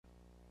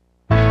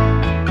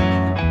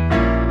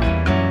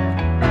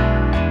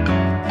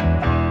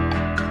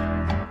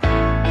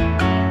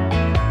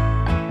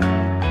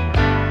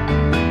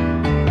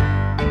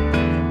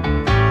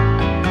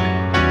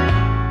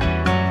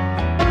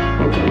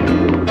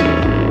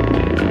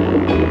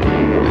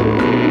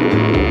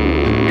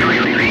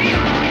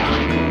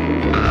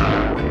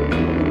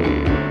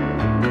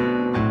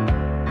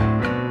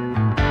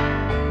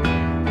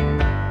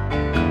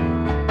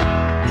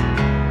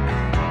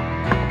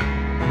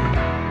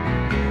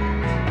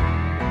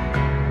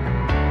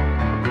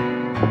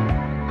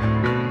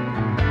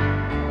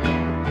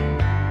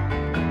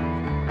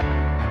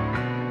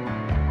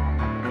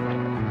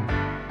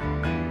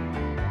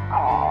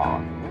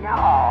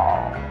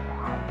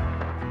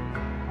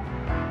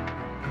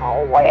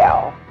Oh,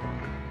 well.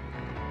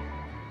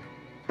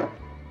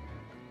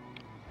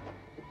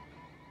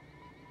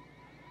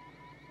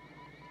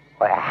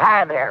 Well,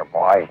 hi there,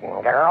 boys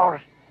and girls.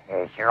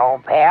 It's your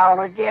old pal,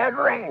 the Jed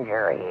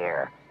Ranger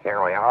here.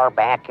 Here we are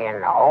back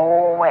in the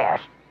Old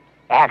West.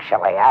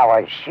 Actually, I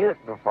was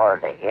shooting for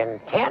the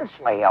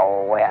intensely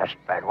Old West,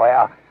 but,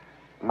 well,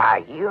 my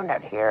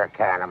unit here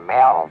kind of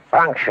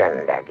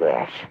malfunctioned, I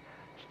guess.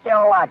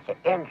 Still lots of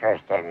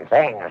interesting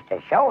things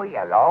to show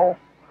you, though.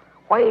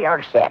 Wait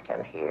a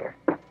second here.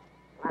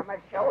 I'm going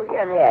to show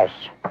you this.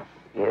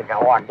 You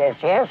know what this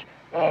is?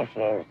 This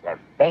is the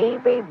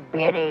baby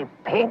bitty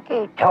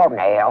pinky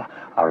toenail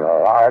of the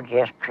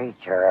largest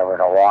creature ever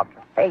to walk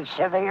the face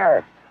of the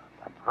earth,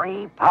 the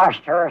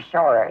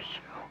Preposterosaurus,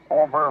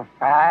 over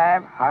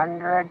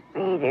 500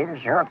 feet in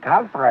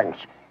circumference,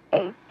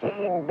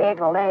 18 big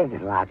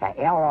legs like an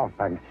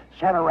elephant,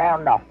 set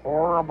around a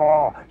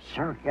horrible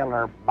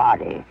circular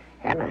body,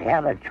 and it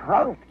had a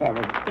trunk that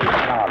it beat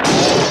on.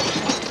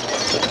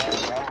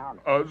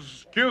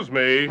 Excuse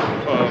me.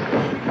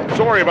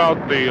 Sorry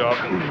about the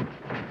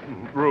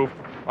roof.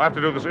 I have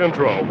to do this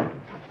intro.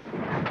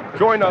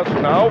 Join us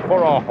now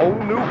for a whole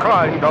new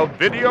kind of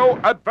video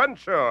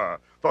adventure.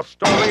 The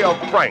story of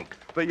Frank,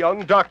 the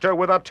young doctor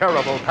with a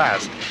terrible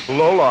past.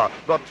 Lola,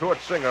 the torch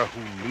singer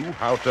who knew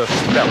how to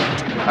spell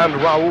it. And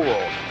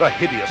Raoul, the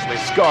hideously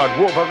scarred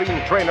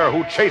Wolverine trainer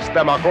who chased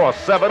them across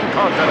 7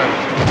 continents.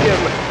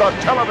 In the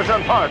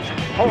television parts,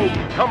 Home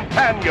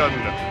Companion.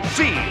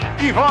 See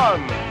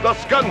Yvonne, the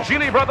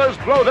Scungili brothers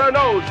blow their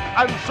nose.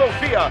 And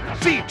Sophia,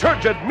 see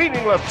turgid,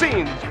 meaningless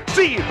scenes.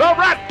 See the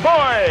Rat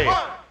Boy.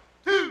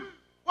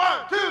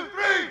 1, 2,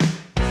 3.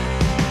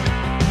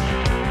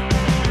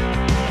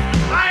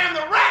 I am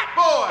the Rat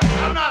Boy.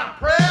 I'm not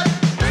impressed.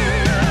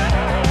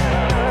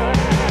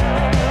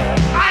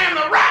 I am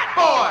the Rat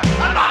Boy.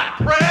 I'm not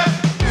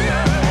impressed.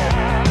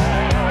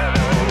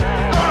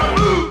 Gonna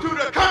move to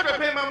the country,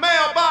 pay my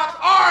mailbox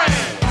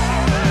orange.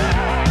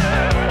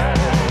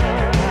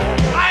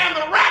 I am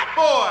the Rat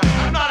Boy.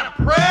 I'm not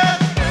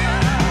impressed.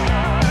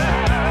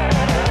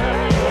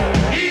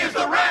 He is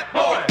the Rat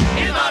Boy.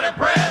 He's not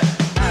impressed.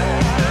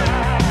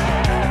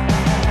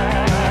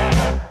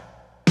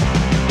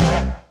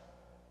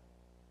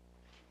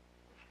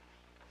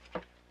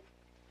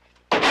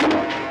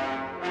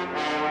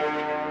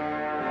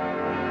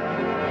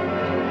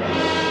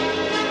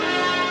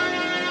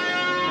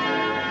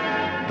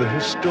 The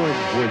historic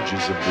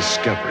voyages of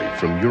discovery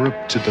from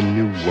Europe to the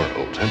New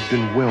World have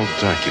been well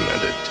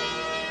documented.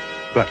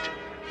 But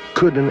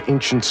could an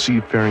ancient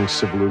seafaring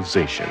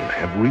civilization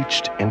have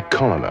reached and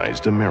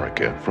colonized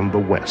America from the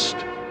West?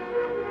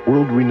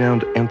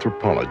 World-renowned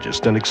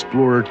anthropologist and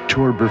explorer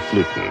Torber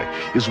Fluten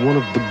is one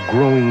of the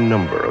growing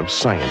number of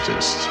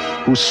scientists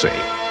who say,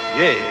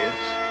 yes.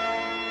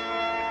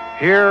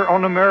 Here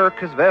on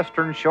America's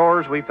western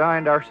shores, we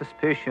find our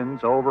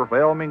suspicions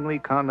overwhelmingly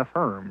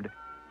confirmed.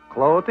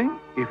 Clothing,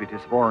 if it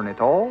is worn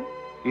at all,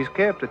 is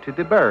kept to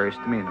the barest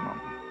minimum.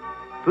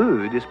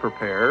 Food is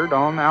prepared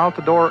on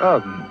outdoor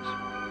ovens.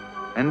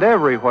 And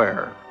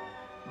everywhere,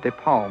 the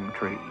palm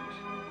trees.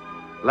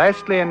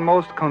 Lastly and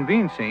most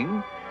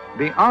convincing,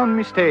 the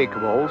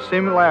unmistakable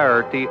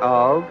similarity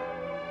of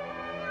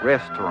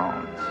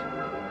restaurants.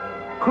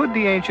 Could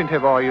the ancient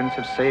Hawaiians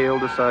have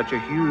sailed such a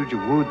huge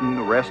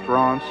wooden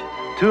restaurants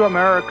to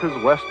America's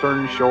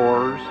western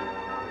shores?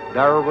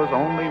 There was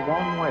only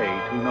one way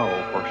to know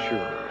for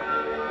sure.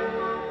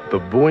 The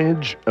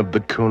Voyage of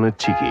the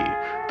Kona-Tiki,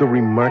 the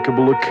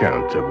remarkable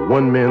account of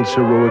one man's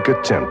heroic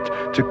attempt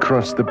to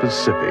cross the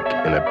Pacific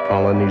in a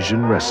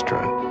Polynesian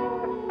restaurant.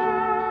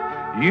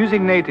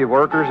 Using native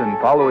workers and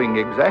following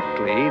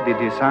exactly the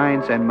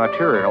designs and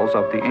materials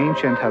of the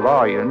ancient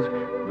Hawaiians,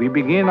 we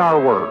begin our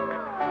work.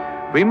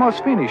 We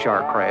must finish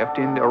our craft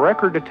in a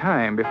record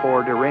time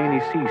before the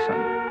rainy season.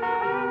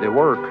 The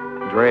work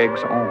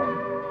drags on.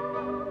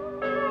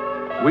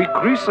 We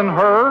christen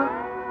her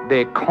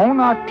the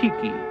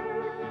Kona-Tiki.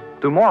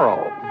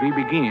 Tomorrow, we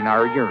begin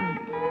our journey.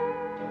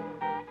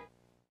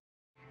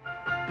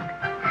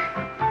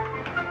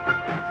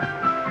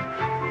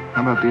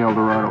 How about the El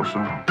Dorado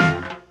song?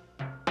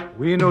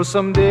 We know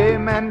someday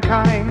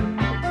mankind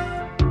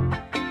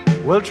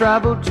will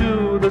travel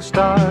to the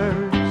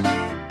stars,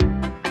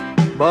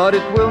 but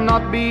it will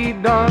not be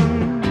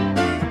done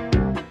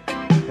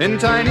in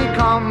tiny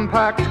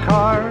compact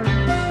cars.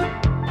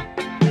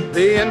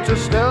 The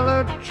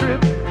interstellar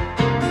trip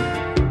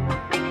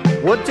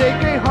would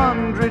take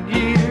 100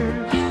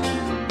 years,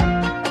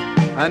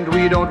 and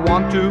we don't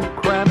want to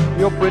cramp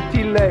your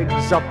pretty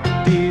legs up,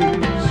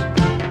 dears.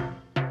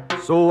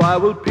 So I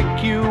will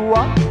pick you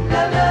up,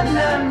 la la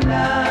la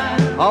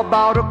la,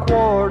 about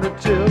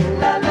 1:15,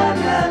 la la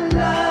la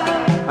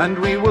la, and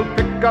we will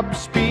pick up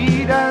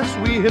speed as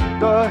we hit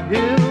the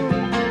hill.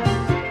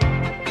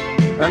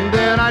 And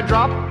then I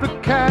drop the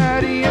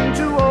caddy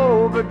into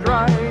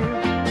overdrive,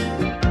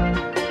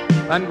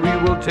 and we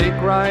will take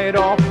right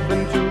off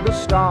into the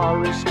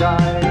starry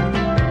sky.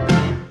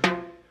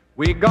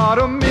 We got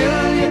 $1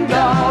 million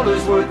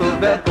worth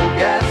of Ethel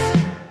gas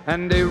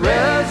and a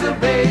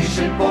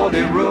reservation for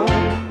the room.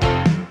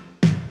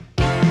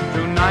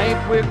 Tonight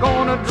we're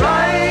gonna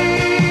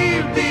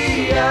drive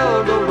the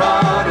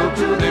Eldorado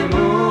to the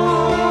moon.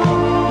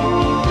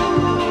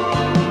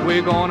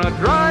 We're gonna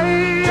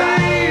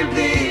drive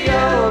the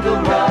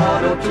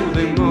Eldorado to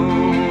the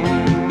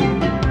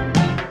moon.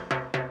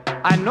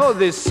 I know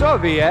the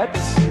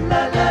Soviets,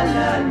 la la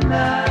la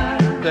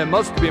la, they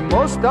must be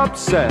most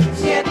upset.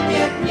 Yet,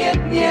 yet,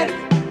 yet, yet.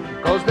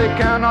 'Cause they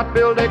cannot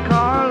build a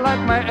car like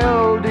my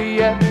LD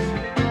yet.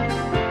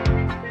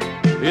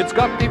 It's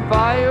got the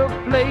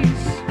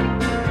fireplace,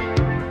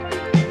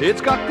 it's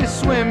got the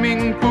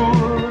swimming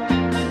pool.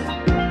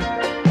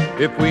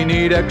 If we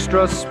need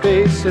extra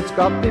space, it's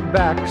got the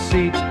back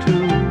seat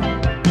too.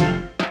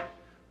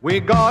 We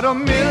got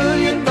 $1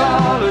 million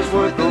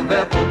worth of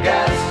Ethel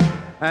gas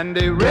and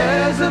a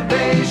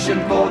reservation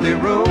for the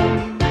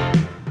room.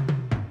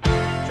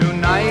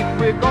 Tonight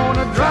we're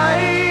gonna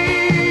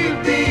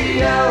drive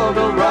the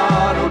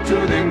Eldorado to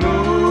the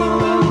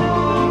moon.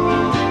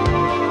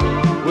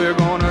 We're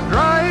gonna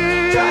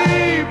drive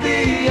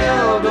the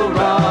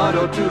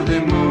Eldorado to the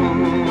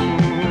moon.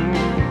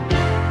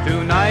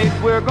 Tonight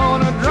we're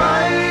gonna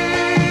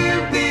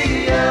drive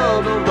the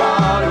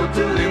Eldorado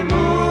to the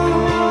moon.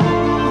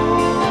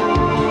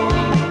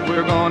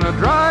 We're gonna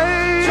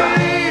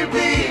drive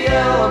the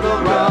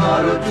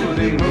Eldorado to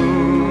the moon.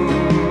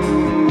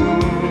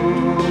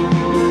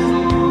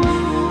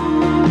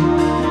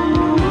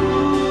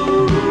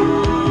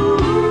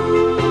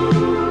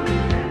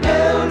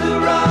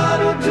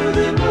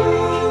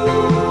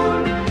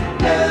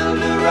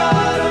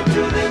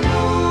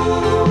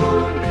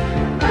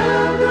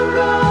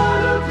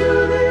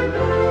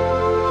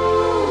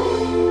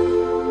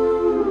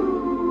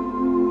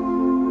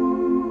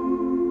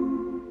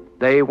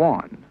 Day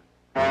one.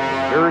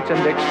 Spirits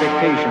and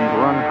expectations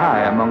run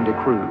high among the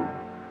crew.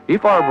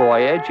 If our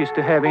voyage is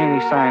to have any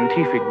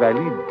scientific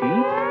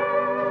validity,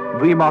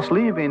 we must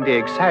live in the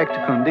exact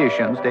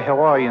conditions the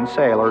Hawaiian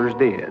sailors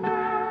did.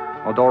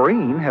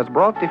 Doreen has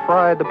brought the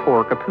fried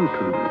pork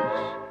poo-poos.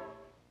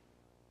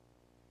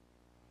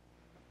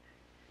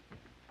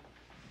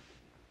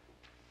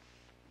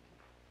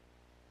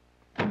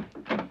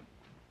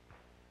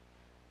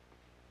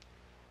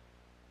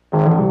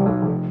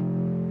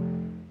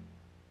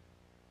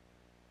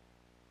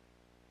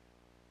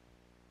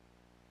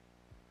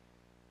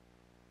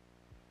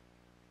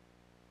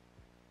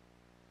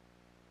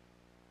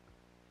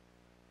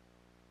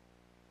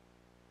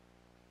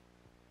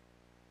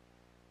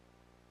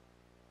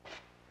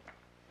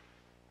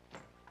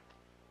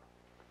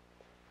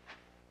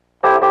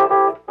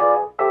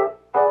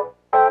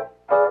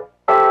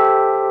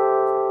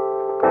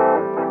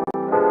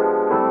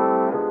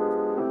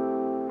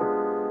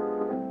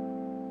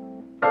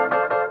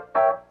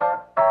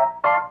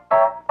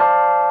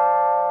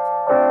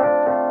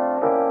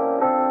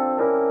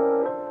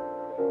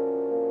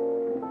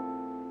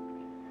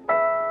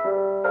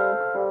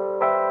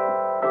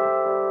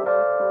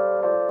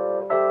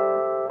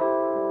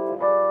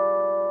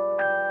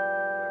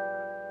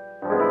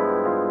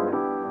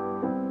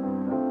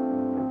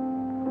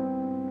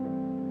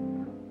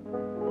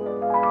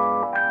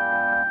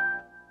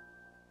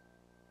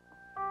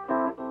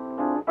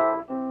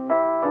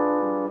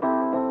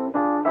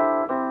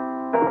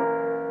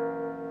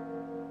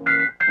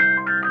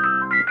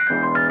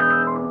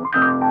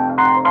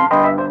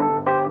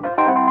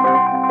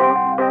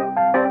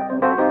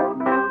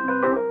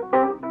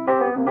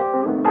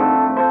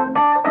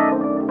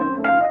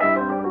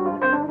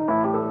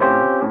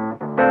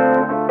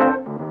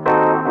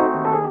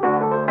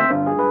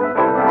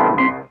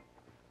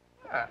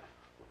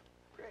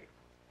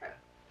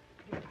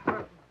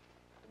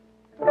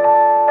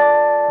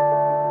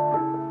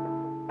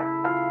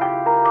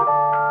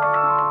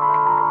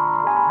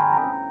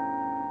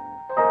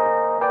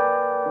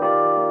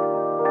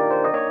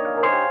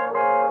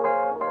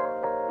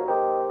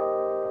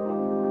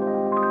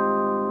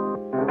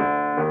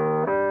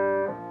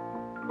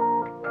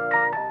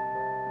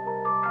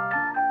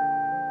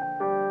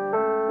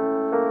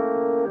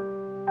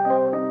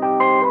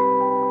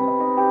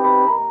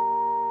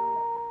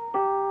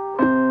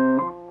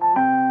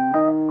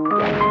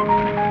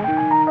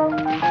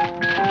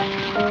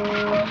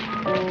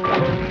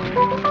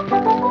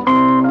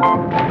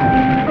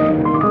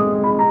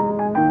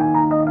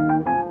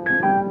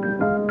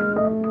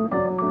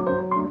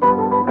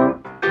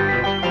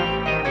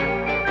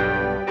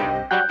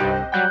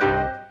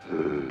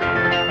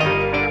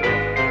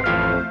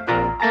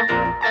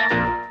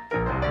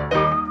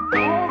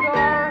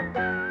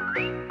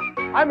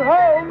 I'm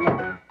home.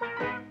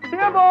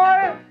 Here,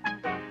 boy.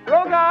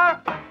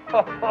 Rogar.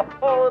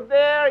 Oh,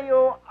 there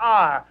you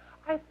are.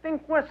 I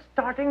think we're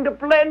starting to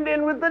blend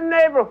in with the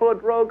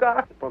neighborhood,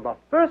 Rogar. For the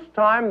first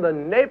time, the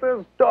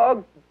neighbor's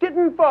dog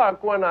didn't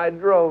bark when I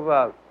drove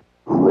up.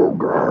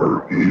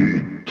 Rogar,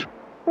 eat.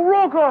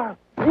 Rogar,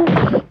 you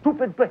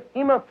stupid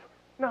behemoth.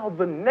 Now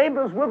the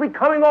neighbors will be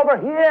coming over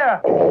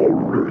here.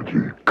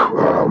 Already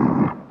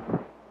come.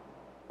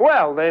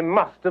 Well, they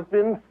must have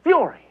been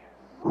furious.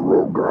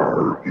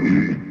 Rogar,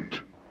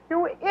 eat.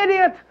 You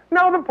idiot!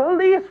 Now the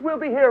police will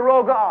be here,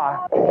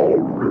 Rogar.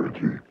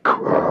 Already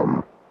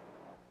come.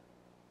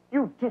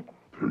 You didn't.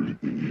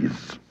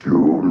 Please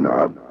do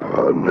not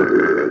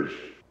punish.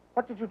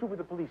 What did you do with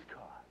the police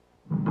car?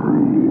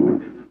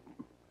 Bruce.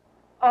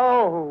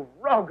 Oh,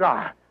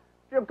 Rogar,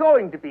 you're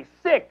going to be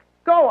sick.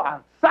 Go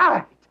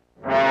outside.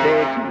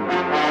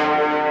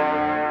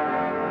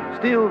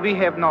 Still, we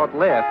have not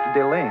left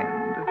the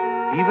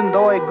land, even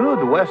though a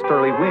good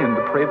westerly wind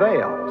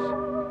prevails.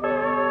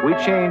 We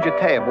change the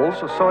tables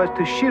so as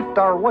to shift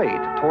our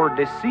weight toward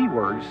the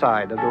seaward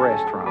side of the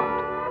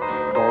restaurant.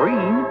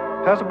 Doreen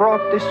has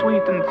brought the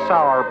sweet and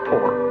sour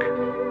pork.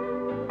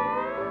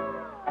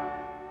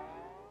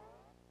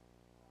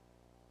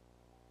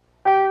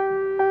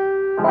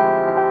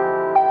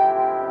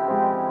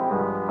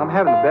 I'm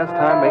having the best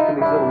time making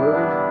these little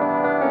movies.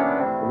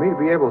 For me to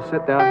be able to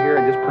sit down here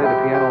and just play the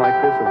piano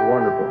like this is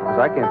wonderful, because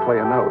I can't play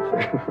a note.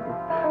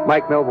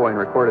 Mike Melvoin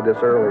recorded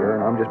this earlier,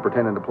 and I'm just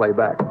pretending to play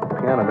back. The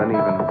piano doesn't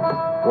even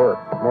work,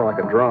 more like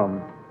a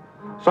drum.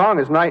 Song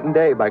is Night and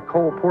Day by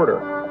Cole Porter.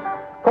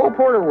 Cole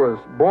Porter was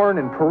born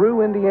in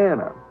Peru,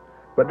 Indiana,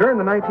 but during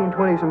the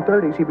 1920s and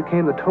 30s, he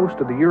became the toast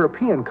of the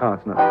European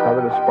continent because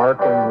of his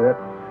sparkling wit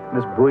and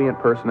his buoyant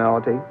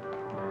personality.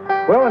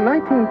 Well, in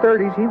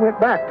 1930s, he went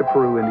back to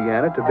Peru,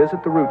 Indiana to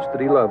visit the roots that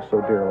he loved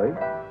so dearly.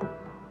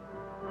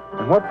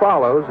 And what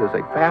follows is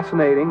a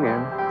fascinating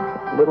and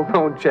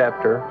little-known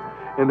chapter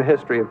in the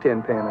history of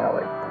Tin Pan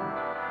Alley.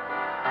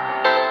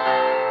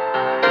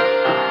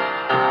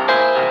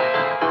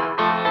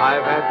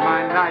 I've had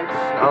my nights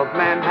of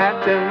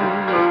Manhattan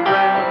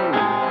around,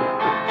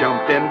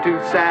 jumped into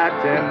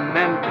satin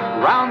and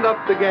round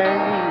up the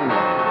gang,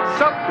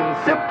 supped and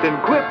sipped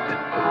and quipped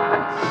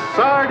at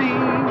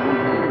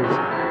sardines,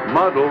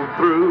 muddled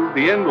through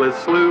the endless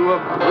slew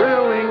of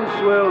thrilling,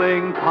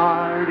 swilling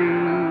parties,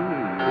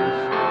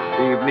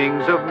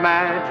 evenings of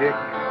magic,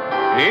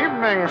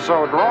 evenings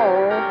so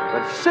droll,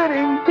 but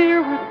sitting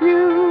here with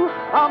you,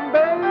 I'm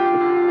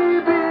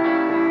baby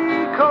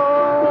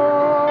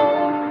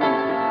cold.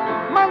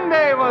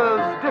 Monday was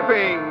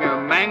dipping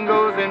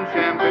mangoes in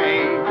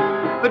champagne.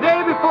 The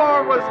day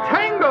before was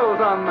tangos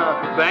on the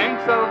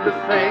banks of the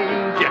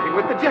Seine, jetting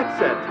with the jet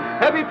set,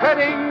 heavy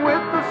petting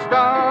with the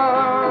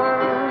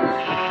stars,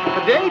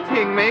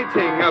 dating,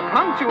 mating,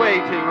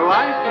 punctuating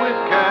life with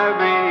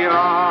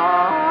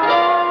caviar.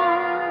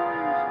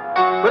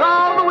 But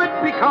all the wit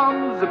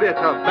becomes a bit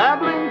of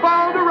babbling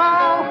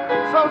balderall,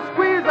 so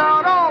squeeze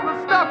out all the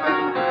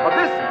stuffing of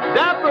this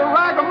dapper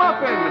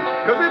ragamuffin,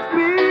 'cause it's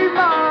me,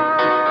 ma.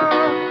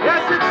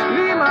 Yes, it's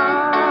me, ma.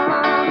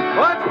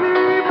 Oh, it's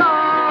me, ma.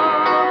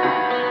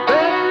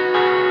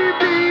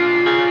 Baby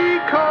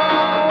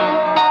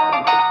cold.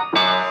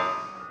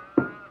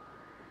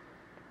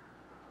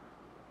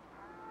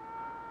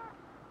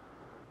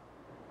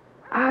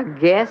 I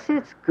guess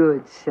it's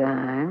good,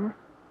 son.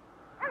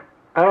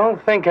 I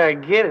don't think I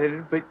get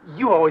it, but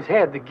you always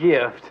had the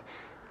gift.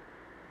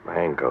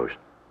 Mangoes.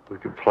 We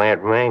could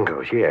plant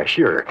mangoes. Yeah,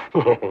 sure.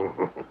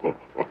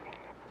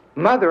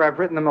 Mother, I've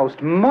written the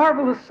most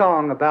marvelous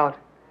song about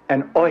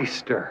an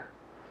oyster.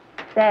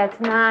 That's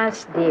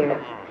nice, dear.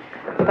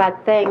 But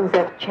things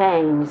have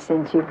changed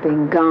since you've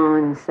been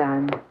gone,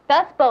 son.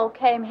 Dust Bowl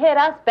came hit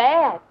us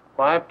bad.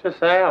 Wiped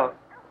us out.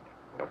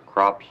 No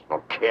crops,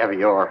 no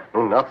caviar,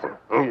 no nothing.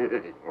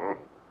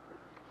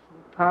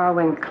 Pa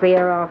went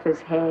clear off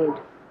his head.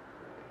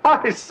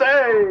 I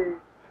say,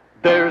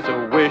 there's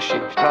a wish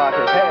each tot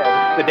has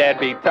had. The dad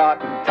be tot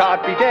and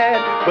tot be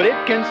dad, but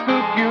it can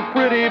spook you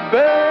pretty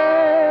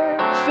bad.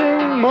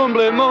 Sing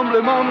mumbly,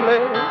 mumbly, mumbly,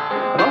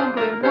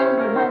 mumbly,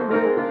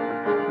 mumbly,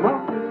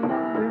 mumbly,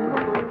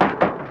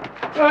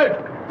 mumbly. Hey,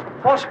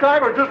 us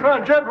Skyler just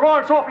ran Jeb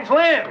Lawrence off his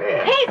land.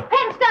 He's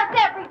pinched us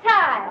every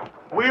time.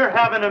 We're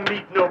having a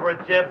meeting over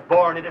at Jeb's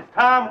barn, and it's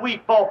time we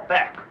fought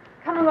back.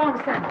 Come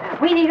along, son.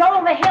 We need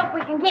all the help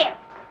we can get.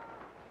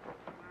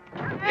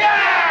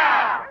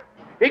 Yeah!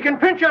 He can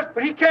pinch us,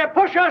 but he can't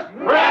push us.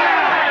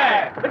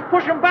 Yeah! Let's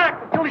push him back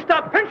until he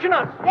stops pinching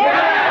us.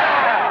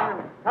 Yeah!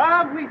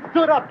 Time we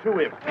stood up to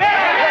him.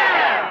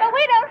 Yeah! But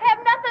we don't have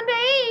nothing to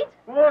eat.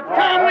 Well, it's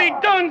time we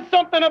done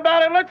something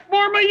about it. Let's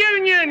form a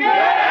union.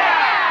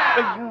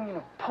 Yeah! A union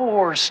of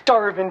poor,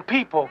 starving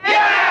people.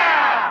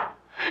 Yeah!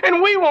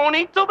 And we won't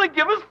eat till they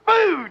give us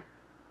food.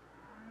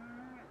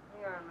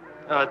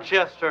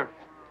 Chester,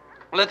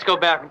 let's go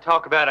back and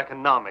talk about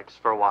economics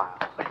for a while.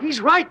 But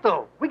he's right,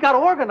 though. We got to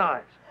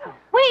organize.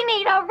 We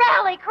need a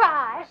rally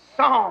cry.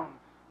 Song.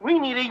 We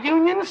need a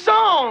union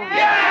song.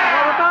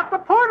 Yeah! What about the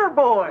Porter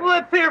boy?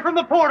 Let's hear from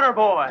the Porter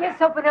boy.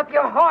 Just open up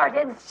your heart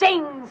and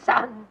sing,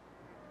 son.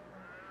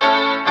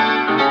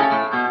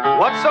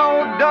 What's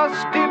so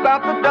dusty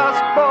about the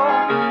Dust Bowl?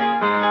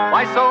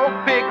 Why so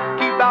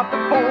picky about the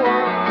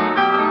poor?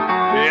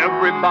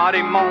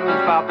 Everybody moans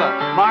about the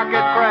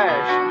market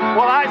crash.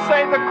 Well, I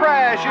say the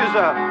crash is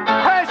a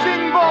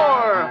crashing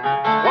bore.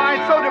 Why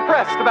so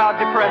depressed about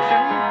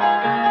depression?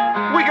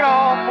 We can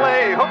all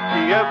play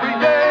hooky every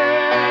day.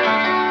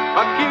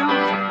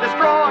 Accuse,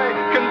 destroy,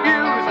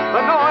 confuse,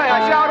 annoy.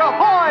 I shout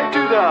ahoy!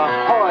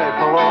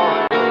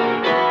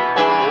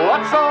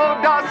 so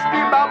dusty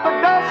about the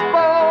Dust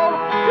Bowl.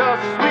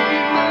 Just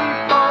sweep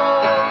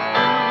those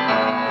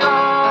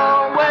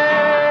blues away.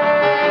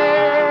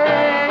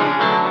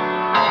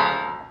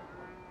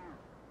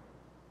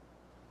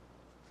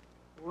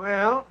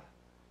 Well,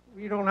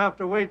 we don't have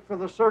to wait for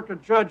the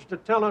circuit judge to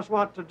tell us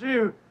what to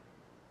do.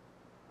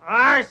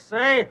 I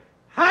say,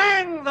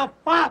 hang the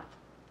fop!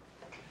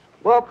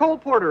 Well, Cole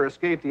Porter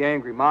escaped the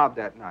angry mob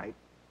that night.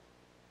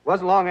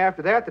 Wasn't long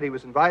after that he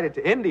was invited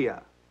to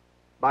India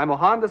by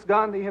Mohandas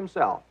Gandhi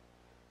himself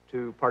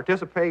to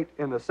participate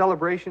in the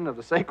celebration of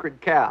the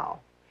sacred cow.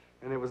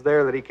 And it was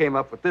there that he came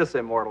up with this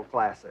immortal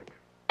classic.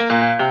 You're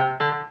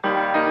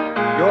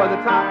the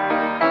top.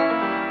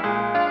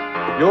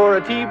 You're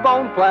a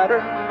T-bone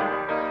platter.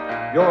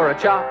 You're a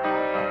chop.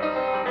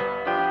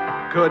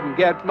 Couldn't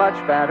get much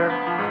fatter.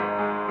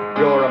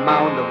 You're a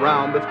mound of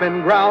round that's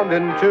been ground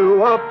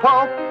into a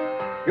pulp.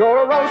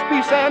 You're a roast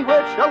beef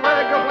sandwich, a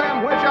leg of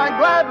lamb, which I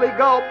gladly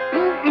gulp.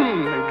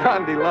 And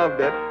Gandhi loved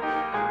it.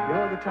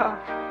 You're the top.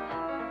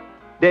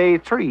 Day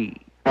 3.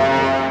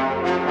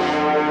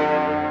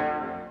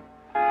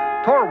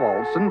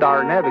 Thorwaldsen,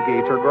 our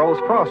navigator, grows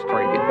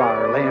frustrated by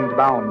our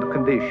land-bound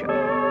condition.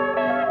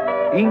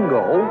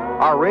 Ingo,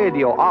 our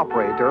radio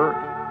operator,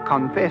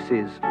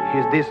 confesses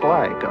his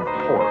dislike of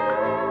pork.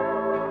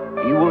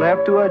 He will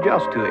have to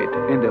adjust to it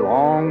in the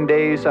long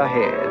days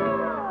ahead.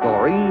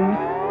 Doreen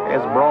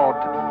has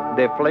brought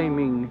the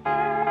flaming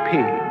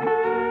pig.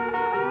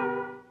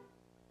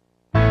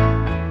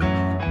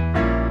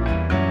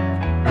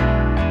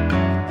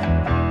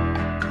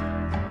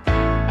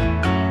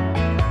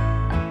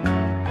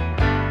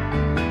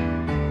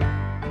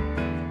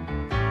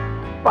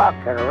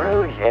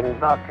 Buckaroos and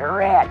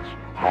buckarettes,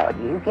 how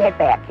do you get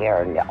back here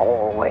in the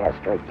Old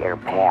West with your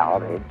pal,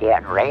 the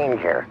Dead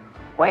Ranger?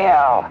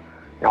 Well,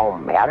 no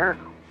matter.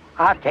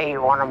 I'll tell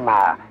you one of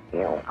my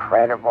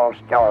incredible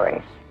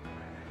stories.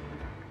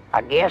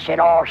 I guess it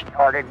all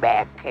started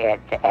back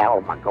at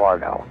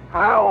Alamogordo.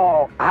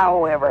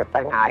 How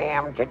everything I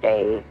am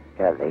today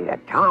to the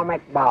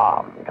atomic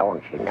bomb,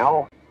 don't you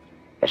know?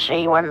 You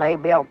see, when they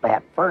built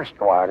that first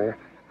one,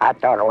 I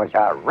thought it was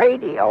a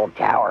radio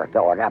tower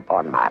going up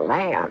on my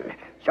land.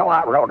 So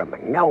I wrote them a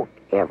note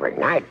every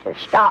night to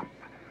stop.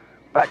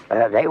 But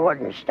they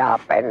wouldn't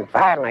stop, and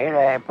finally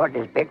they put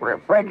this big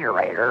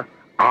refrigerator,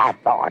 I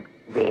thought,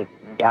 big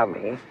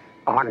dummy,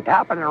 on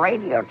top of the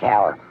radio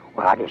tower.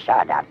 Well, I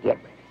decided I'd get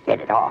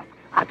it off.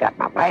 I got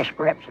my vice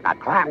grips and I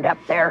climbed up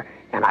there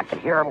and I could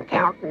hear them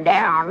counting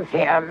down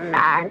 10,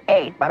 9,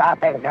 8, but I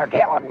think they're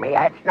telling me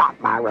it's not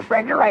my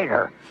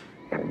refrigerator.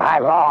 And by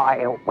law,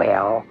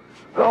 well,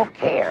 who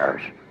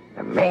cares?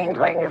 The main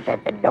thing is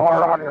that the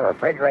door on the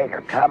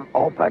refrigerator come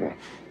open,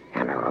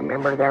 and I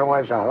remember there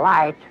was a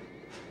light,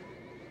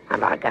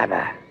 and I got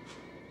a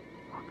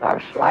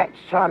slight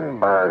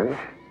sunburn,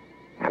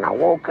 and I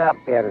woke up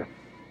in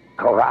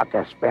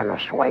Caracas,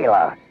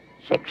 Venezuela,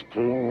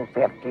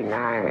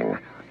 1659.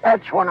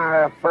 That's when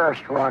I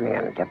first run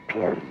into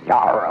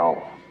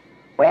Pizarro.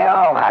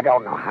 Well, I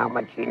don't know how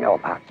much you know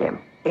about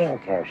them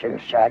Incas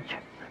and such,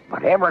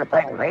 but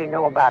everything they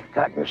know about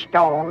cutting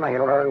stone, they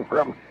learned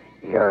from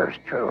yours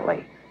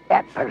truly.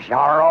 That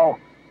Pizarro,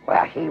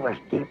 well, he was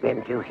deep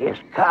into his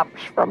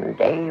cups from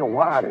day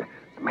one.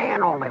 The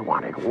man only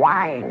wanted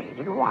wine. He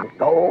didn't want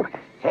gold.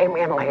 Came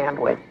inland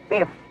with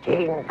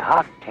 15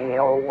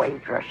 cocktail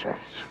waitresses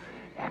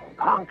and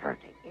conquered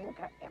the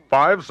Inca Empire.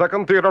 5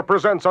 Second Theater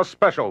presents a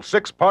special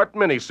 6-part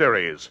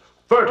miniseries,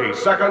 30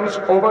 Seconds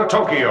Over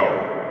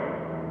Tokyo.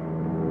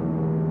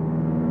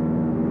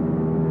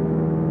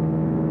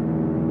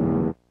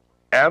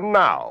 And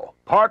now,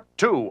 part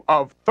 2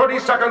 of 30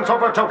 Seconds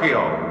Over Tokyo.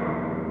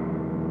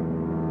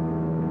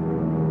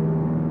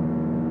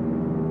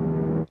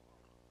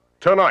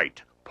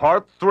 Tonight,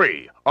 part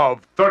 3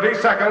 of 30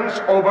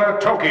 Seconds Over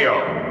Tokyo.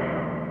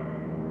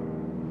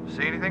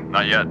 See anything?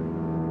 Not yet.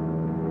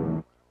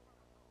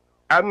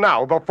 And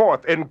now, the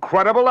 4th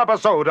incredible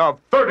episode of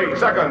 30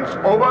 Seconds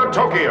Over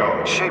Tokyo.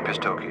 What shape is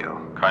Tokyo?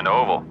 Kind of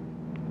oval,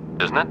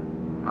 isn't it?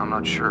 I'm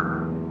not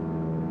sure.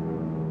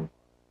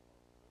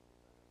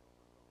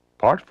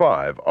 Part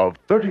 5 of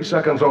 30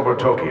 Seconds Over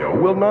Tokyo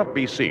will not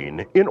be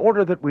seen in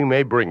order that we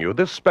may bring you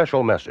this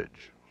special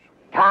message.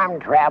 Time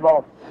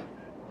travel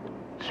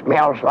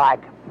smells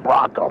like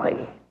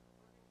broccoli.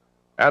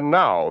 And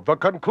now, the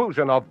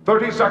conclusion of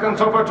 30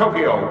 Seconds Over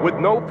Tokyo with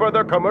no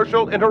further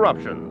commercial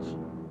interruptions.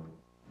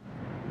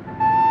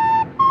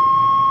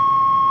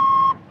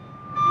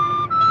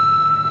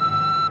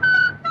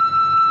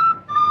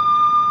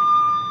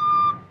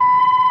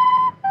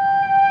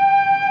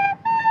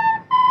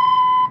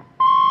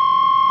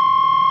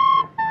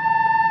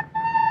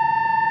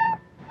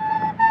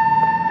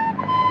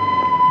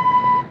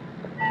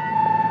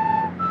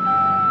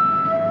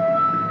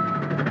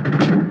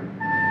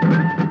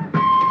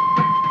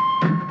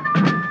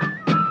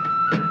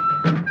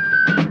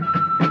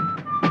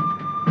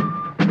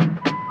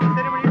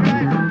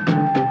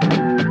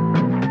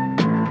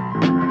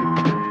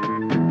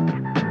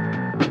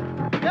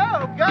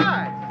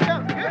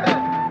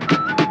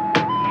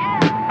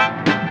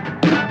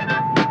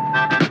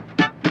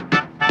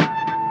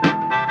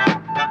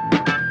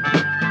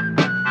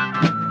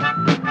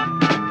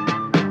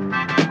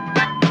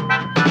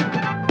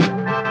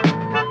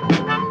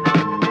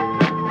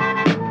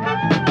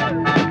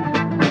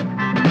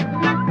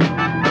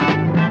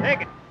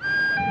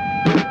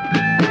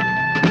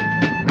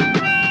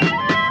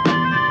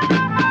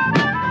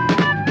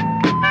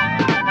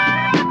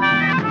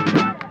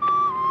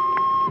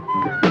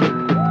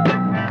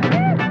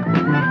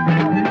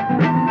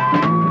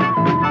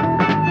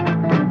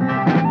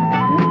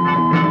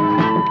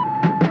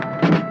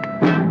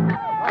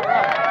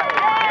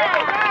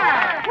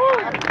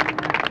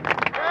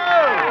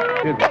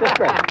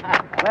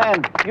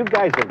 You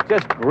guys are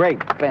just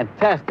great.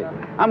 Fantastic.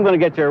 I'm going to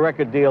get you a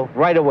record deal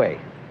right away.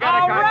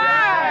 All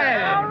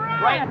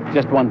right.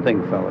 Just one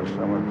thing, fellas.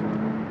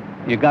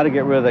 You got to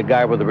get rid of the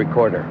guy with the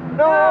recorder.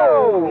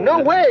 No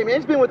way, man.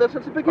 He's been with us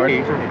since the beginning.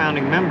 He's a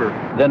founding member.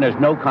 Then there's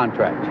no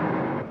contract.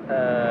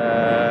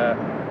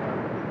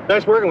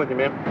 Nice working with you,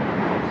 man.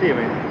 See you,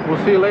 man. We'll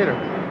see you later. Is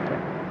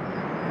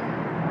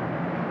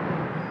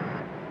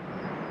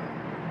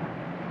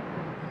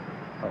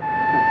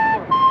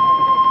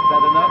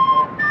that enough?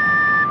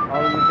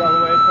 All the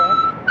way across?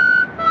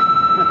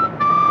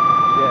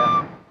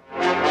 Yeah.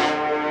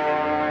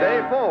 Day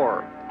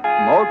 4.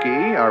 Moki,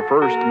 our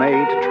first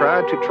mate,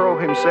 tried to throw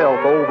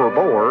himself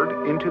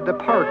overboard into the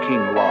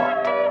parking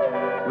lot.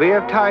 We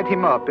have tied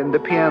him up in the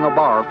piano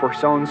bar for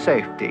his own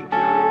safety.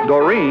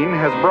 Doreen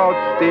has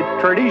brought the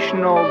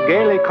traditional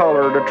gaily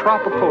colored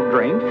tropical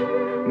drink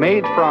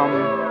made from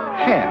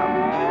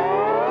ham.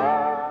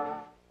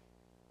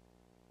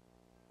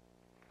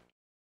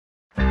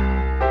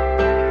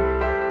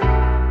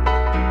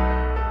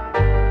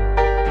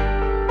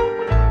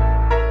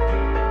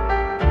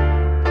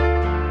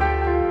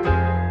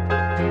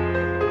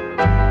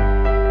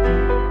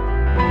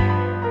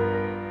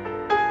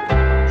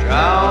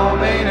 Chow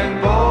mein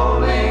and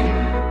bowling,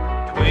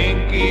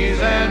 Twinkies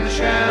and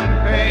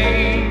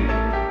champagne,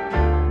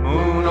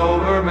 moon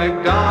over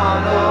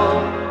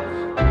McDonald's,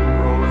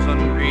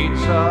 frozen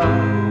pizza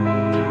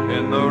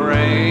in the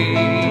rain.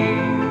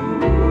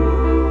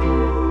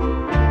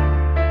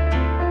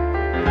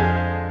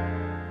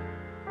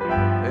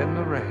 In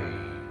the rain.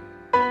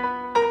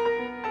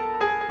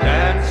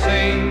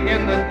 Dancing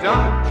in the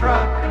dump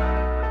truck,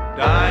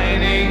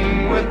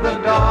 dining with the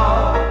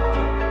dog,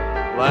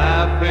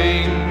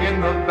 laughing in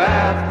the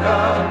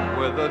bathtub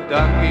with a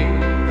ducky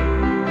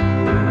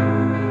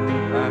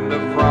and a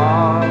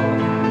frog.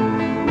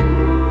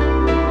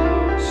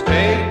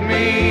 Stake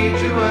me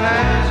to an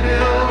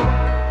anthill,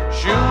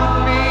 shoot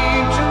me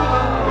to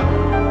the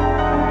moon.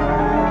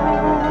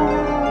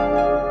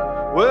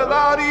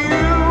 Without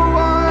you I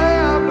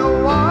am no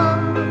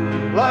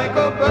one, like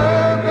a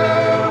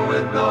burger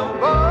with no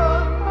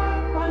bun,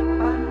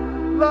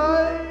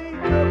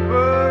 like a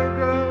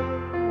burger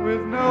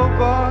with no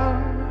bun.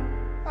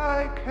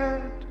 I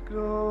can't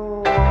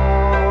go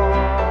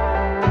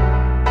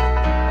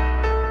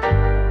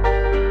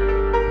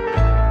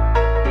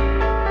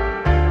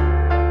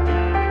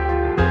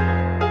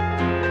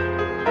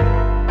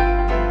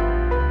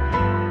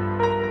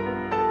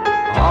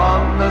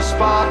on the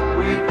spot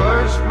we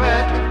first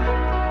met.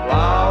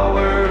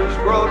 Flowers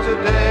grow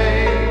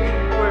today.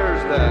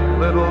 Where's that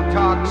little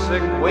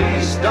toxic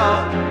waste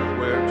dump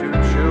where two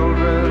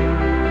children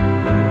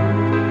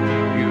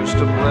used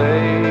to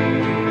play?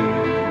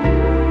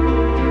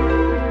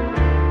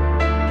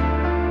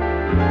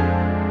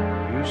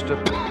 To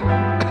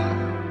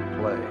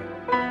play.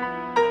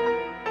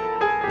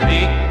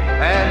 Neat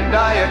and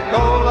Diet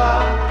Cola,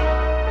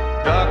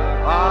 duck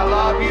a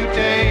la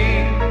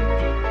butane,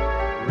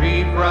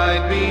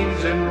 refried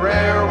beans and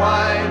rare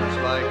wines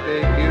like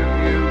they give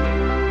you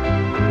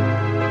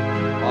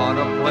on a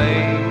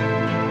plane.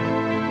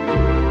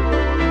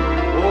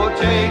 Or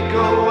take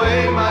away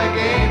my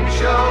game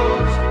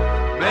shows,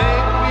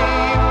 make me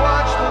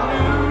watch the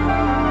news.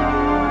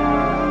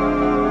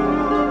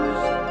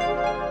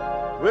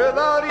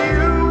 Without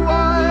you, I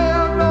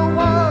am no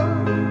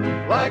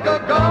one, like a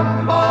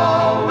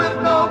gumball with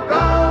no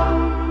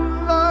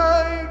gum,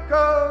 like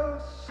a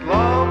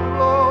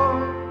slumlord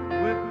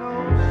with no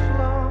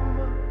slum.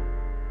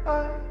 I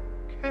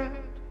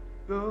can't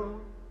go.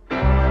 He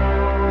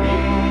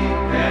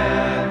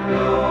can't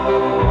go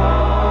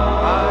on.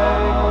 I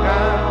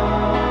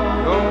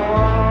can't go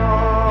on.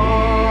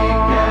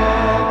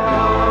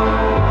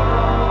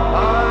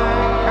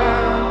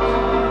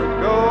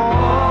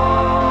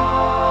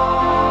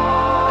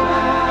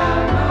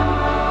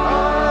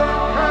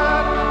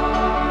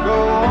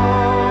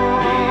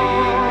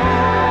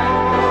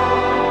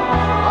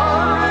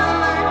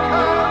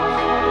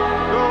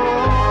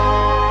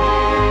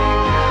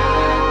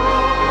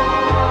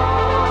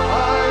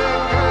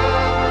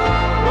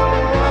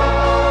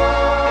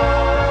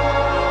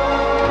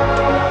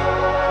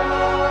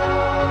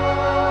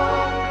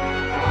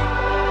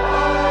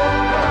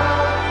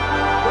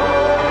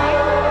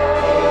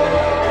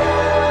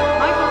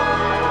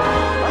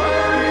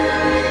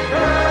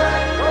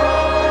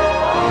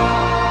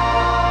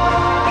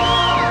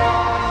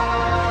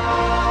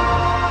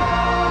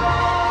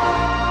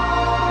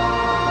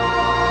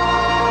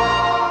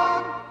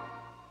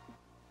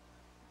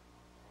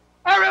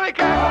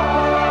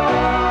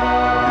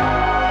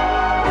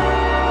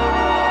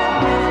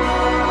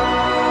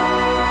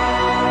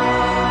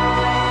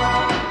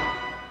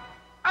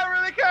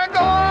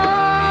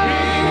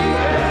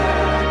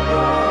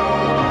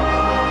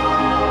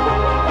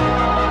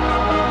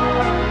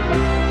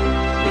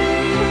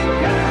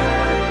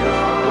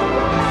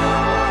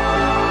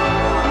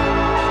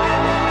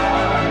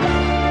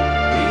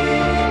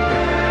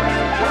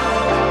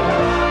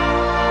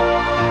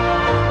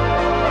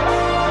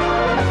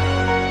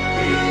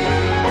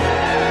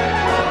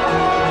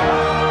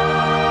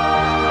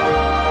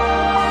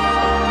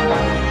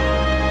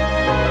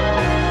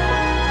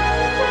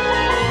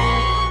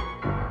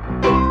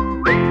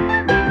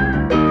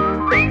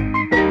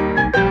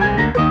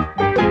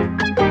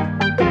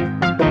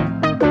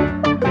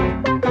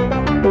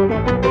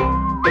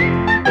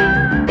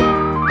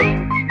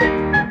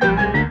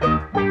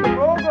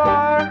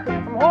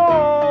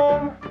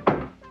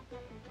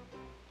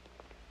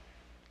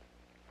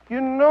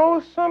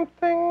 know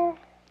something?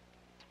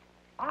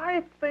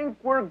 I think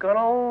we're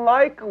gonna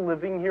like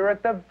living here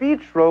at the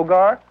beach,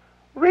 Rogar.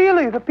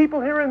 Really, the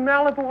people here in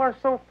Malibu are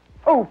so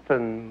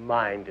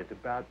open-minded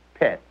about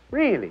pets.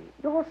 Really,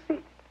 you'll see.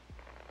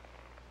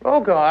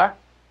 Rogar,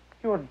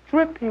 you're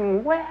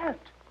dripping wet.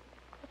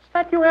 What's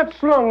that you have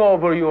slung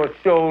over your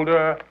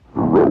shoulder?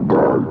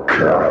 Rogar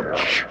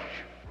catch.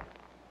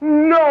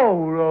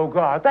 No,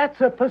 Rogar,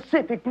 that's a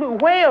Pacific blue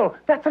whale.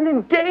 That's an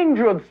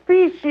endangered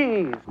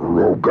species.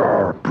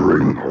 Rogar,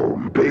 bring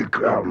home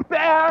bacon.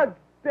 Bad,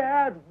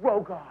 bad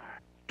Rogar.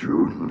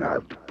 Do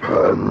not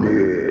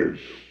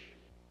punish.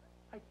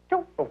 I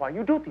don't know why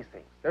you do these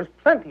things. There's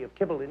plenty of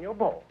kibble in your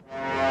bowl.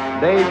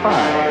 Day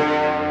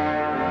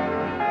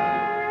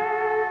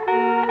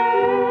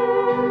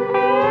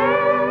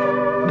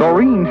 5.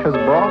 Doreen has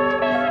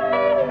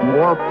brought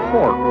more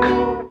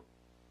pork.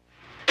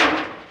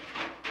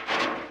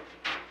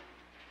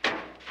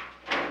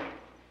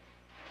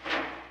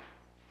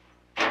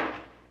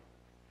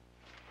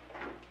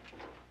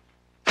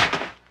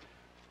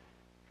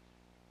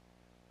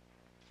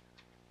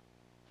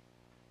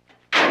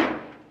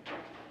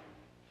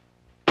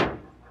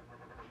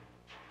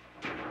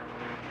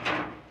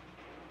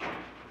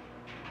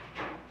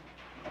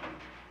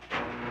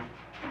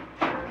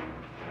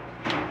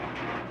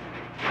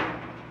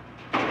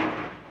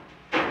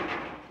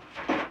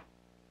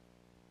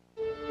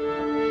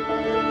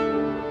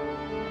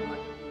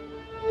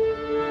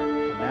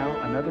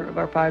 Another of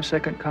our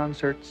 5-second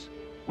concerts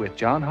with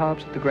John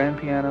Hobbs at the grand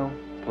piano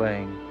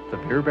playing the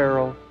Beer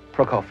Barrel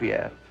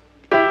Prokofiev.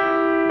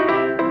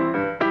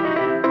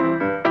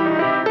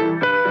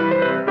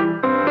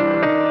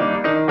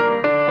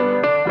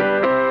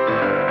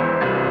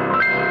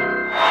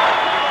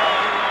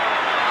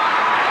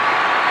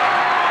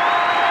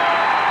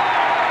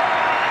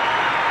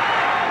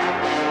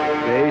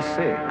 Day 6.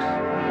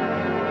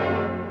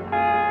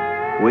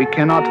 We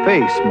cannot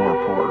face more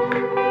pork.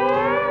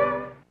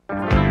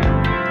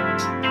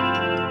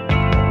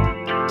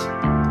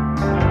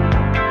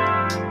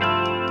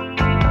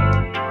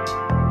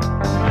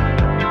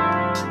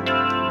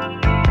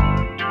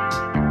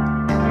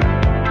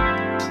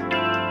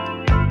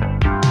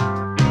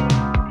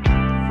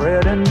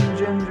 Fred and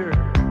Ginger,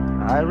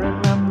 I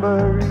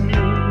remember you.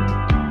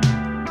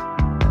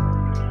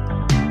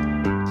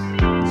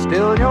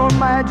 Still your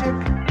magic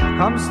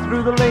comes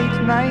through the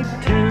late night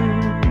too.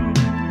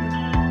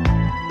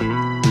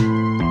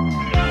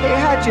 Hey,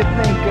 how'd you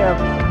think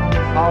of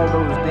all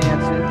those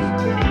dances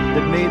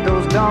that made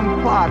those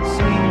dumb plots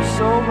seem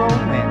so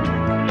romantic?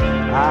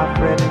 Ah,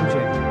 Fred and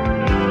Ginger,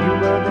 you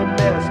were the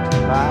best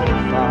by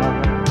far.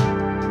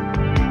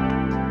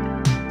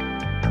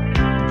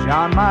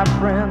 John, my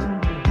friend,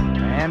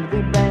 and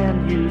the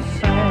band you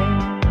sang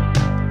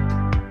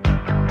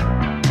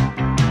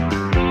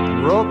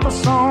wrote the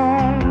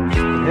songs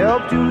that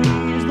helped to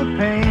ease the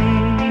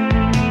pain.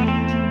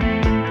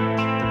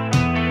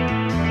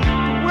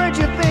 Where'd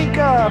you think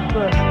up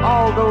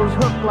all those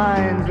hook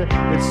lines that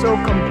so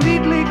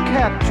completely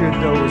captured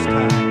those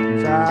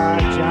times? Ah,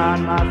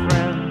 John, my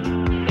friend,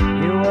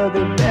 you were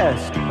the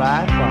best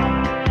by far.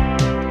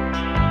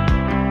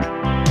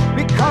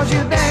 Because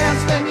you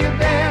danced and you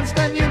danced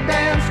and you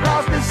danced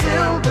across the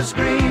silver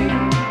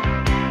screen.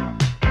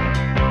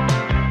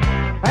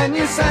 And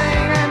you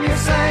sang and you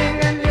sang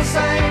and you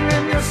sang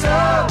in your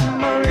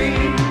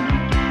submarine.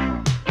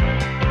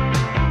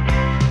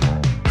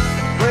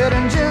 Fred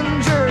and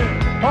Ginger,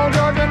 Paul,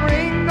 George and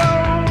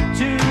Ringo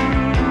too.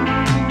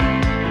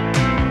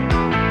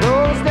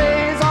 Those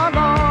days are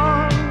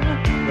gone,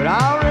 but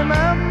I'll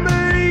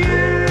remember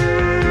you.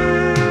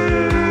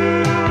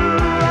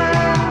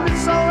 And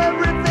so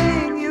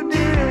everything you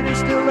did is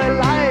still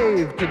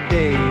alive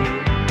today.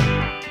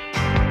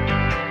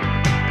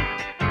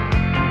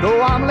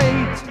 Though I'm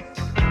late,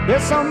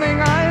 there's something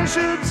I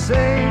should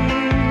say.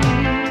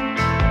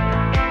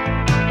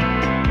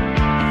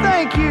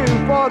 Thank you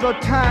for the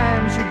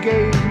times you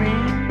gave me.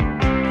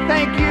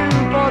 Thank you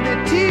for the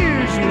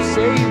tears you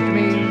saved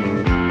me.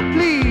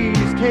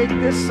 Please take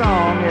this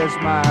song as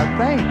my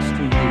thanks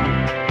to you.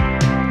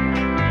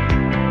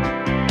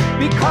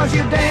 Because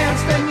you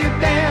danced and you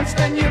danced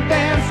and you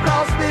danced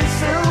across this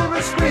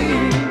silver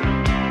screen.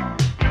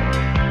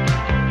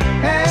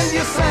 And you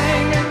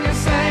sang and you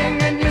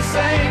sang and you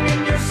sang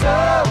in your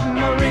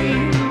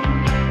submarine.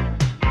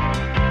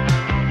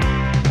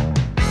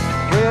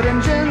 Fred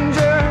and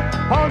Ginger,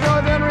 Paul,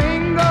 George and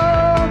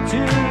Ringo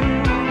too.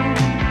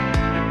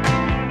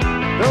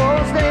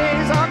 Those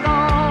days are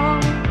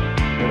gone,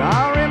 but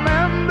I'll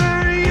remember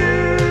you.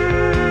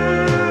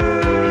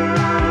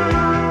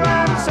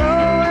 And so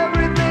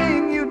everything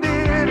you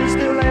did is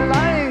still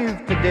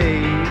alive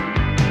today.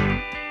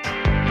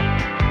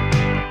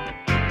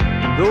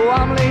 Though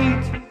I'm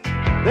late,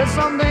 there's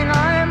something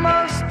I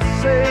must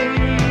say.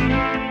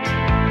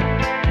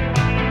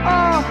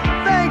 Oh,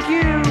 thank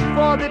you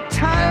for the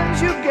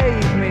times you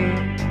gave me.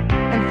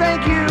 And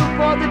thank you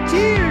for the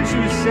tears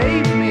you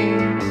saved me.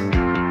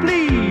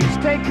 Please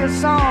take this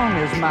song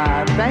as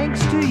my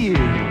thanks to you.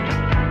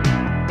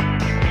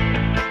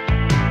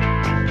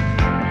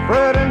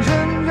 Fred and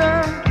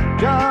Ginger,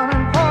 John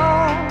and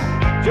Paul,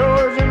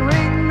 George and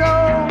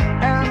Ringo,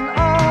 and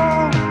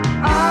all.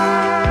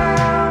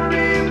 I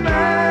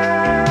remember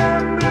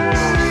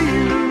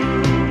you.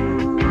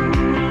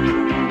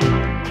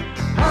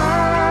 I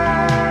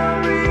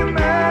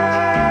remember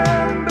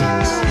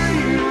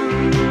you.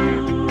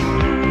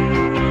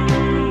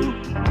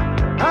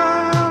 I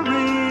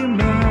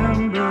remember.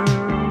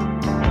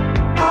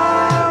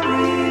 I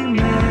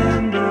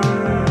remember.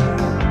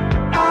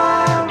 I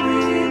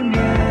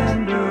remember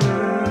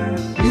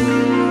you.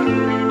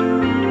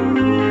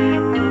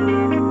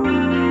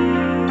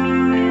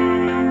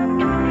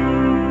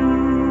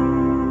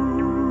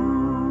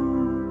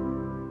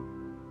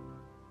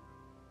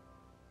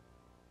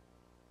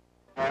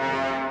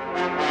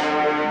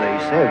 They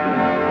said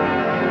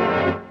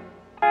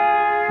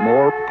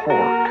more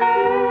pork.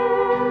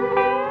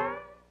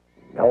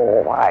 Know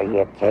why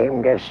you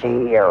came to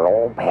see your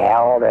old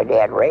pal, the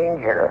Dead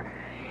Ranger?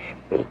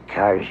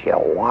 Because you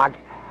want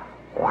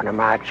one of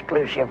my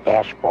exclusive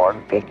dashboard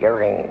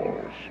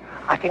figurines.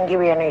 I can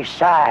give you any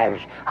size.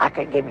 I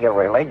could give you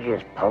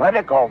religious,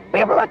 political,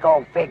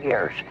 biblical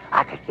figures.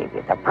 I could give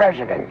you the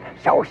president,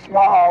 so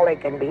small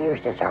it can be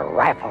used as a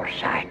rifle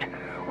sight,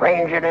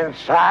 ranging in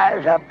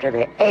size up to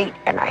the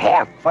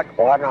 8.5-foot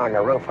one on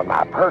the roof of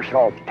my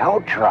personal tow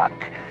truck.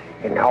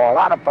 You know, a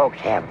lot of folks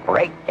have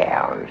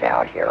breakdowns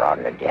out here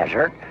on the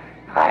desert.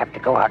 I have to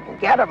go out and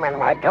get them in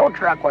my tow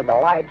truck with the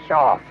lights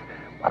off.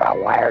 But I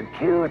wired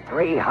 2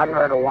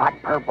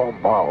 300-watt purple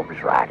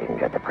bulbs right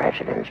into the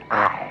president's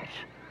eyes.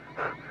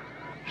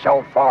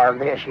 So far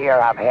this year,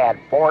 I've had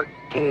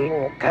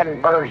 14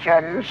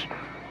 conversions,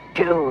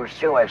 2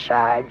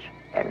 suicides,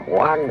 and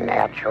 1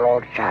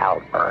 natural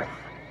childbirth.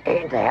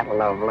 Ain't that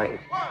lovely?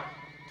 1,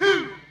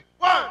 2,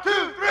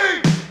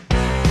 3.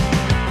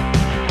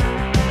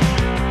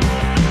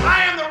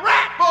 I am the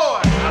rat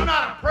boy. I'm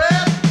not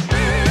impressed.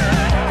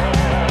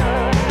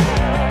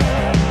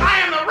 I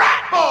am the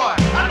rat boy.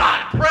 I'm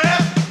not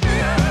impressed.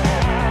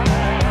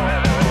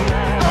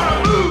 Gonna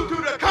move to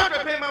the country,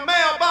 pay my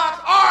mailbox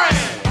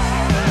orange.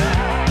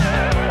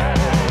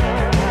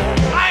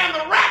 I am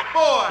the rat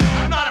boy.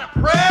 I'm not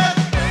impressed.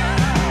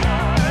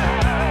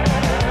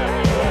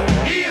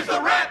 He is the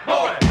rat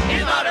boy.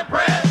 He's not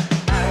impressed.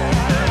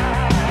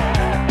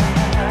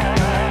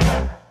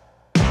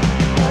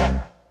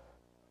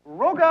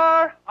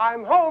 Rogar,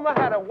 I'm home. I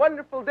had a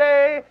wonderful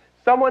day.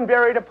 Someone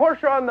buried a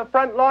Porsche on the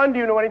front lawn. Do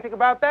you know anything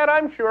about that?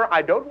 I'm sure.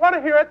 I don't want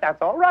to hear it.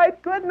 That's all right.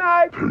 Good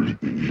night.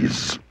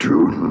 Please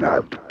do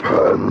not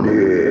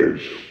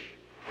punish.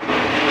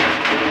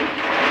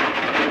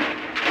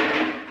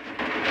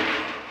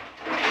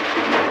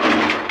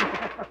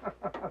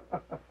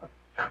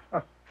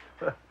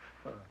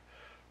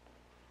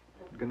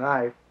 Good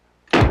night.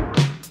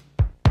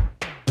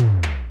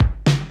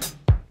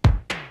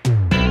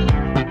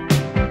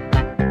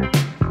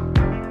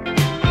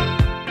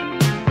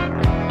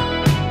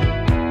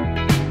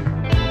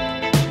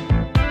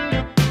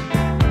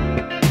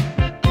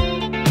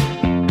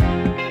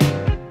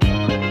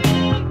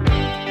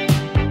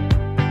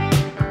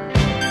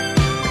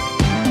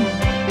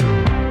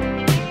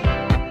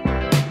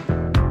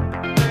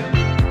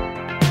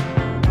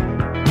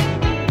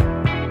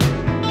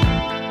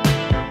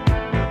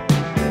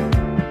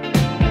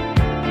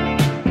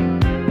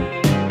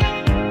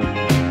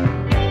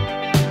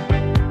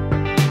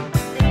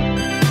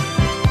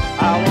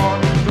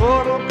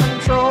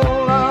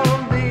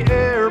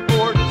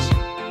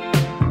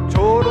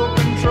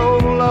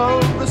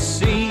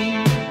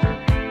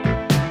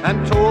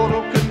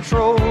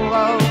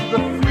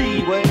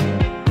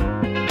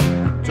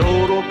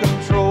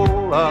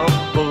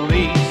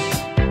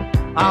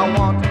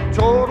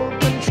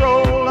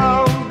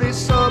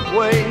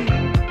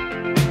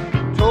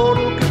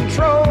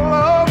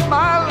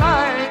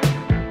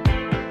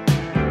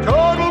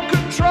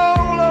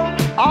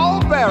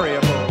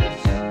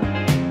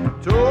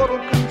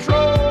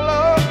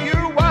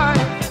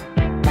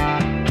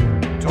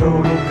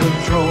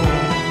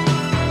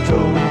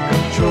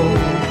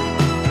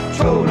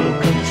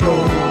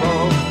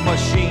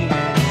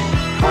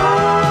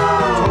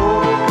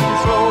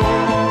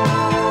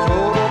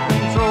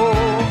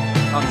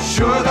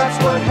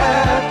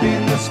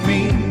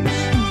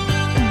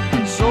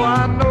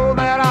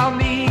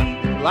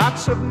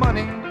 Of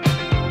money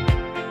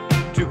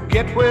to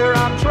get where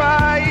I'm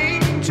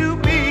trying to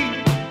be.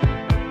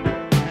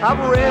 I've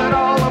read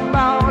all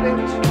about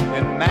it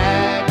in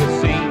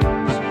magazines,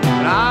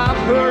 and I've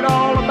heard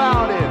all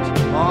about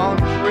it on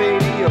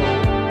radio.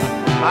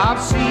 I've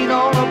seen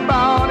all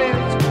about it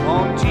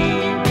on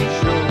TV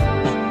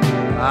shows.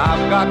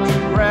 I've got to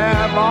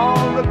grab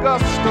all the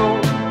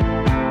gusto,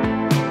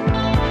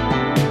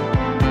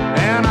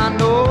 and I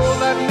know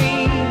that means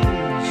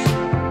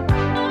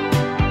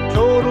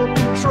total control.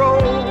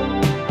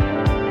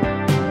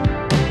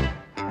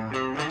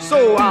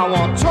 So I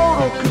want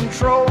total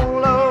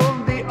control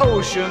of the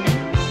oceans,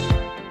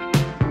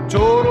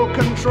 total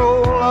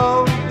control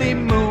of the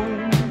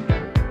moon,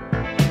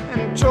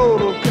 and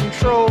total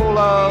control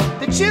of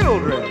the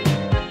children,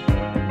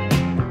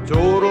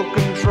 total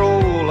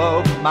control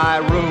of my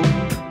room.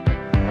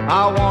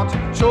 I want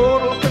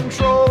total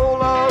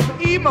control of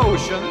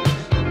emotions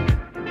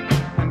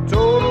and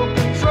total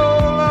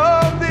control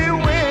of the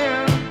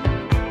wind,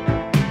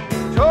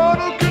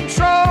 total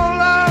control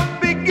of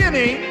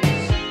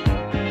beginnings,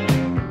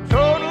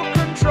 total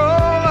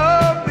control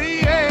of the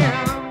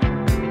end.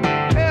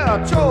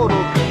 Yeah,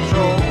 total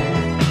control,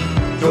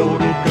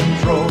 total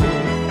control,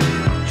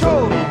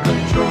 total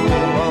control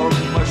of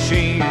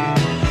machines.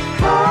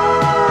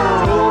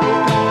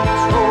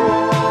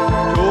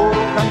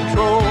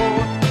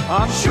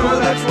 I'm sure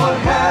that's what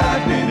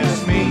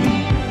happiness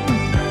means.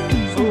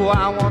 So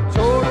I want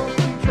total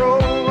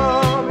control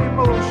of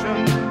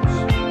emotions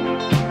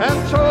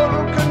and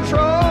total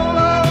control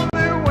of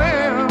the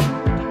wind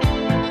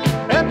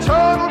and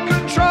total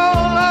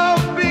control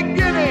of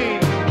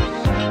beginnings,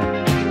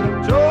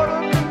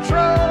 total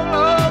control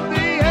of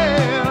the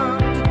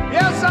end.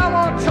 Yes, I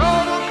want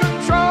total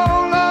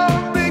control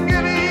of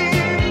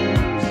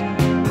beginnings,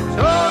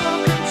 total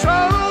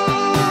control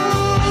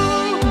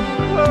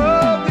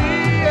of the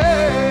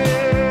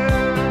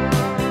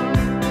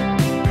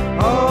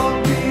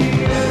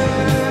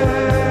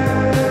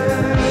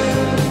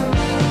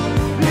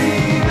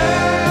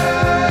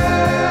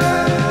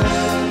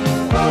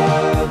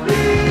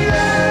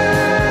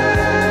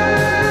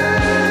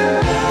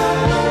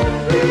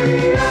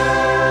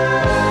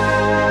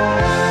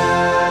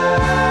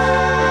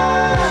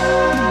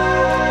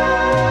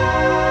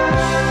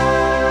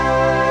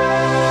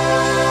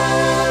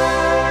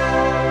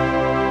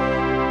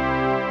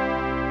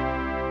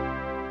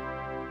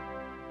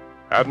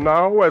And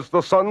now, as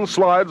the sun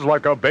slides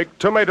like a baked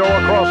tomato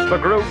across the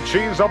grilled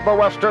cheese of the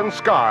western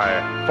sky,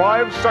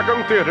 5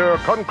 Second Theater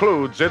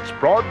concludes its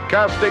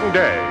broadcasting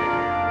day.